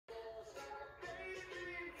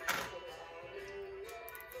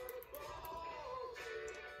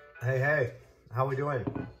Hey, how we doing?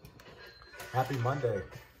 Happy Monday.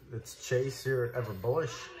 It's Chase here at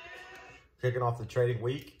EVERBULLISH, kicking off the trading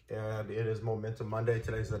week, and it is Momentum Monday.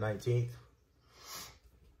 Today's the 19th.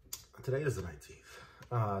 Today's the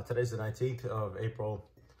 19th of April,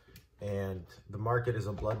 and the market is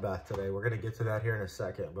a bloodbath today. We're going to get to that here in a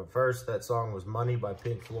second, but first, that song was Money by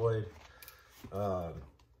Pink Floyd.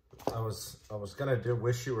 I was gonna do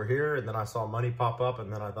Wish You Were Here, and then I saw Money pop up,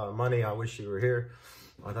 and then I thought, Money, I wish you were here.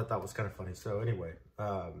 I thought that was kind of funny. So anyway,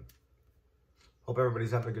 hope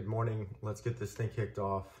everybody's having a good morning. Let's get this thing kicked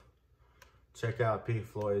off. Check out Pink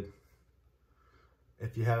Floyd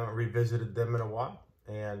if you haven't revisited them in a while.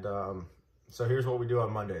 And so here's what we do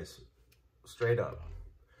on Mondays, straight up.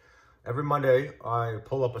 Every Monday, I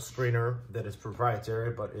pull up a screener that is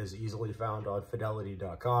proprietary, but is easily found on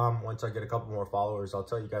fidelity.com. Once I get a couple more followers, I'll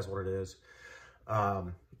tell you guys what it is.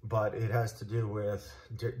 But it has to do with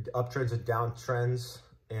uptrends and downtrends,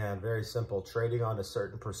 and very simple, trading on a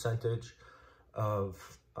certain percentage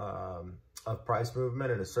of price movement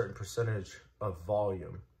and a certain percentage of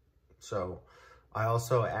volume. So I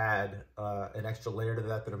also add an extra layer to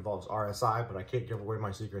that involves RSI, but I can't give away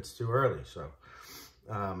my secrets too early. So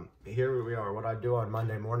here we are. What I do on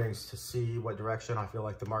Monday mornings to see what direction I feel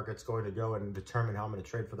like the market's going to go and determine how I'm going to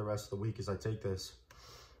trade for the rest of the week is I take this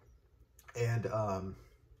and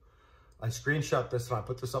I screenshot this and I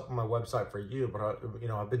put this up on my website for you, but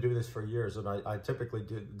I've been doing this for years, and I typically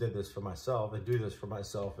did this for myself and do this for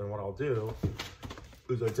myself. And what I'll do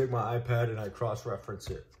is I take my iPad and I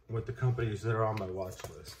cross-reference it with the companies that are on my watch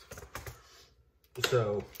list.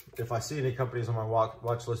 So if I see any companies on my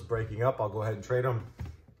watch list breaking up, I'll go ahead and trade them,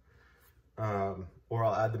 or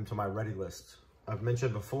I'll add them to my ready list. I've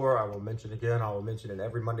mentioned before, I will mention again, I will mention in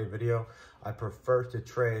every Monday video, I prefer to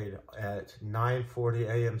trade at 9:40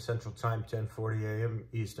 a.m. Central Time, 10:40 a.m.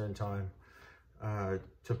 Eastern Time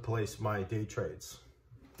to place my day trades.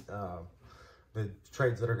 The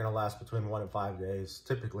trades that are going to last between 1 and 5 days,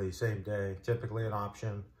 typically same day, typically an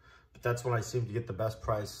option. But that's when I seem to get the best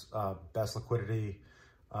price, best liquidity,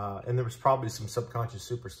 and there was probably some subconscious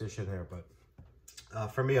superstition there.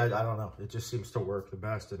 But for me, I don't know. It just seems to work the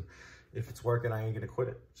best, and if it's working, I ain't going to quit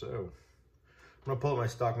it. So I'm going to pull up my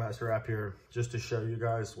Stockmaster app here just to show you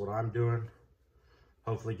guys what I'm doing.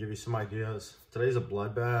 Hopefully give you some ideas. Today's a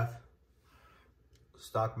bloodbath.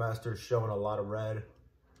 Stockmaster's showing a lot of red.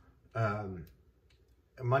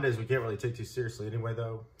 Mondays we can't really take too seriously anyway,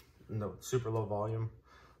 though. No, super low volume.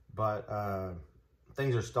 But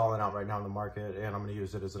things are stalling out right now in the market, and I'm going to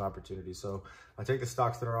use it as an opportunity. So I take the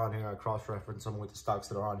stocks that are on here, I cross-reference them with the stocks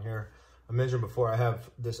that are on here. I mentioned before, I have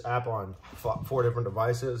this app on 4 different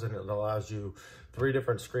devices, and it allows you 3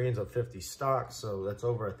 different screens of 50 stocks. So that's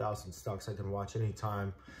over 1,000 stocks I can watch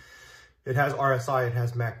anytime. It has RSI, it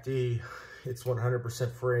has MACD. It's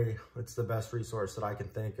 100% free. It's the best resource that I can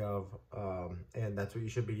think of, and that's what you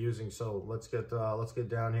should be using. So let's get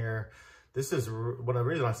down here. This is one of the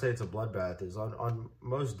reasons I say it's a bloodbath is on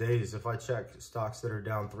most days, if I check stocks that are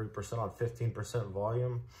down 3% on 15%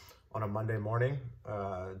 volume on a Monday morning,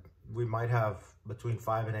 we might have between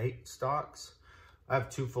 5 and 8 stocks. I have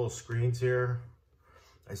 2 full screens here.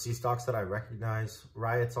 I see stocks that I recognize.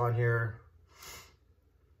 Riot's on here.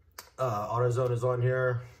 AutoZone is on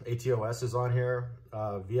here. ATOS is on here.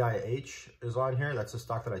 VIH is on here. That's a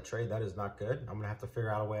stock that I trade. That is not good. I'm going to have to figure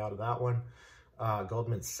out a way out of that one.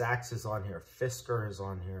 Goldman Sachs is on here. Fisker is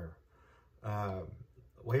on here.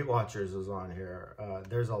 Weight Watchers is on here.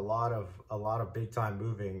 There's a lot of big time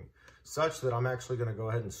moving, such that I'm actually going to go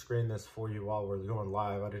ahead and screen this for you while we're going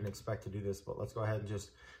live. I didn't expect to do this, but let's go ahead and just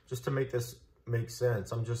to make this make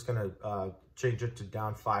sense, I'm just going to change it to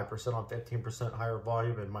down 5% on 15% higher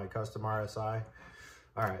volume in my custom RSI.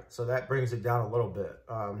 All right, so that brings it down a little bit.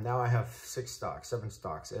 Now I have 7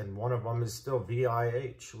 stocks, and one of them is still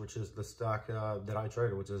VIH, which is the stock that I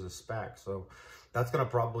traded, which is a SPAC. So that's going to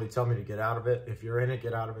probably tell me to get out of it. If you're in it,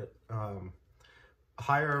 get out of it.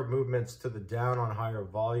 Higher movements to the down on higher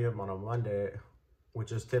volume on a Monday,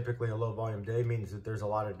 which is typically a low volume day, means that there's a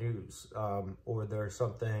lot of news or there's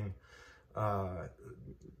something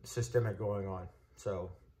systemic going on. So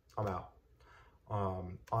I'm out.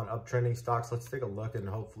 On uptrending stocks, let's take a look, and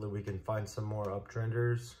hopefully we can find some more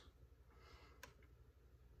uptrenders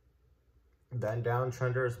than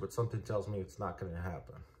downtrenders, but something tells me it's not going to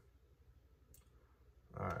happen.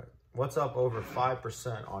 All right, what's up over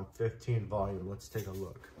 5% on 15 volume? Let's take a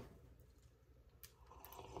look.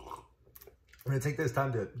 I'm going to take this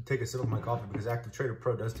time to take a sip of my coffee because Active Trader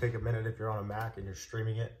Pro does take a minute if you're on a Mac and you're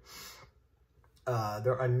streaming it.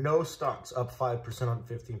 There are no stocks up 5% on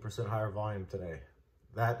 15% higher volume today.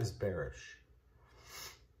 That is bearish.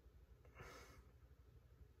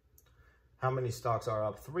 How many stocks are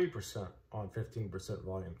up 3% on 15%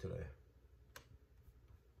 volume today?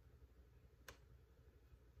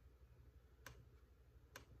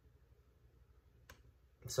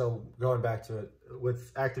 So going back to it,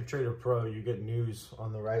 with Active Trader Pro, you get news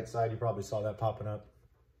on the right side. You probably saw that popping up.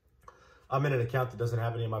 I'm in an account that doesn't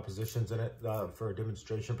have any of my positions in it for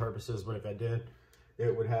demonstration purposes, but if I did,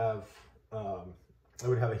 it would have a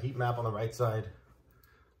heat map on the right side.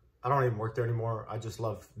 I don't even work there anymore. I just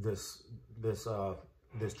love this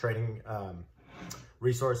trading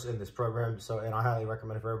resource in this program. So, and I highly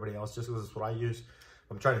recommend it for everybody else, just because it's what I use.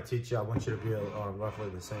 I'm trying to teach you. I want you to be on roughly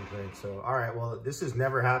the same thing. So, all right, well, this has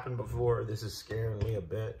never happened before. This is scaring me a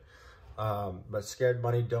bit. But scared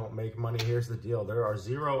money don't make money. Here's the deal. There are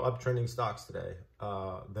 0 uptrending stocks today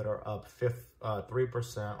that are up 3%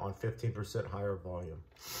 on 15% higher volume.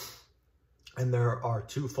 And there are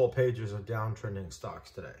 2 full pages of downtrending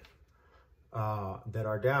stocks today that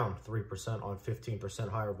are down 3% on 15%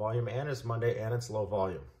 higher volume. And it's Monday and it's low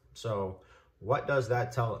volume. So what does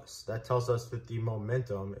that tell us? That tells us that the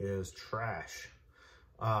momentum is trash.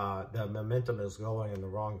 The momentum is going in the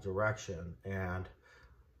wrong direction. And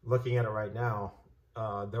looking at it right now,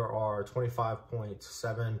 there are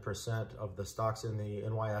 25.7% of the stocks in the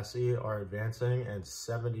NYSE are advancing and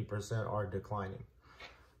 70% are declining.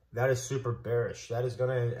 That is super bearish. That is going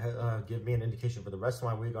to give me an indication for the rest of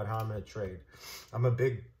my week on how I'm going to trade. I'm a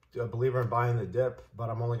big believer in buying the dip, but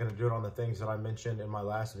I'm only going to do it on the things that I mentioned in my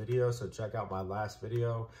last video. So check out my last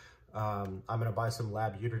video. I'm going to buy some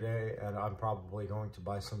LabU today, and I'm probably going to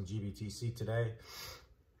buy some GBTC today.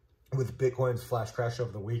 With Bitcoin's flash crash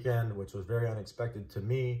over the weekend, which was very unexpected to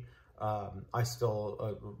me, I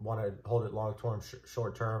still want to hold it long-term,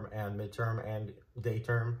 short-term, and mid-term, and day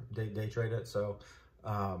trade it. So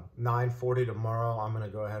 9:40 tomorrow, I'm going to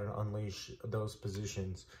go ahead and unleash those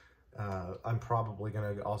positions. I'm probably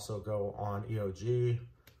going to also go on EOG,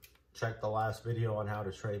 check the last video on how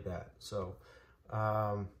to trade that. So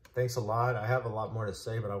thanks a lot. I have a lot more to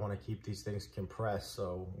say, but I want to keep these things compressed.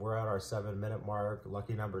 So we're at our 7-minute mark,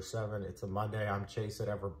 lucky number 7. It's a Monday. I'm Chase at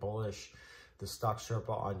EVERBULLISH, the Stock Sherpa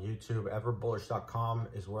on YouTube. EVERBULLISH.com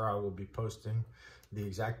is where I will be posting the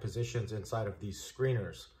exact positions inside of these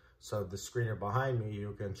screeners. So the screener behind me,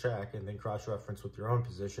 you can check and then cross-reference with your own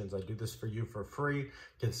positions. I do this for you for free.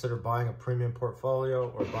 Consider buying a premium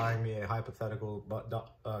portfolio or buying me a hypothetical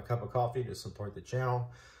cup of coffee to support the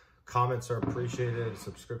channel. Comments are appreciated.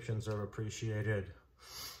 Subscriptions are appreciated.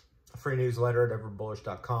 Free newsletter at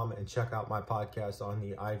everbullish.com, and check out my podcast on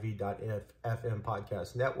the IV.FM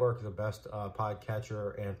podcast network, the best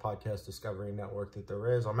podcatcher and podcast discovery network that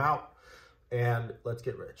there is. I'm out, and let's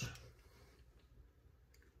get rich.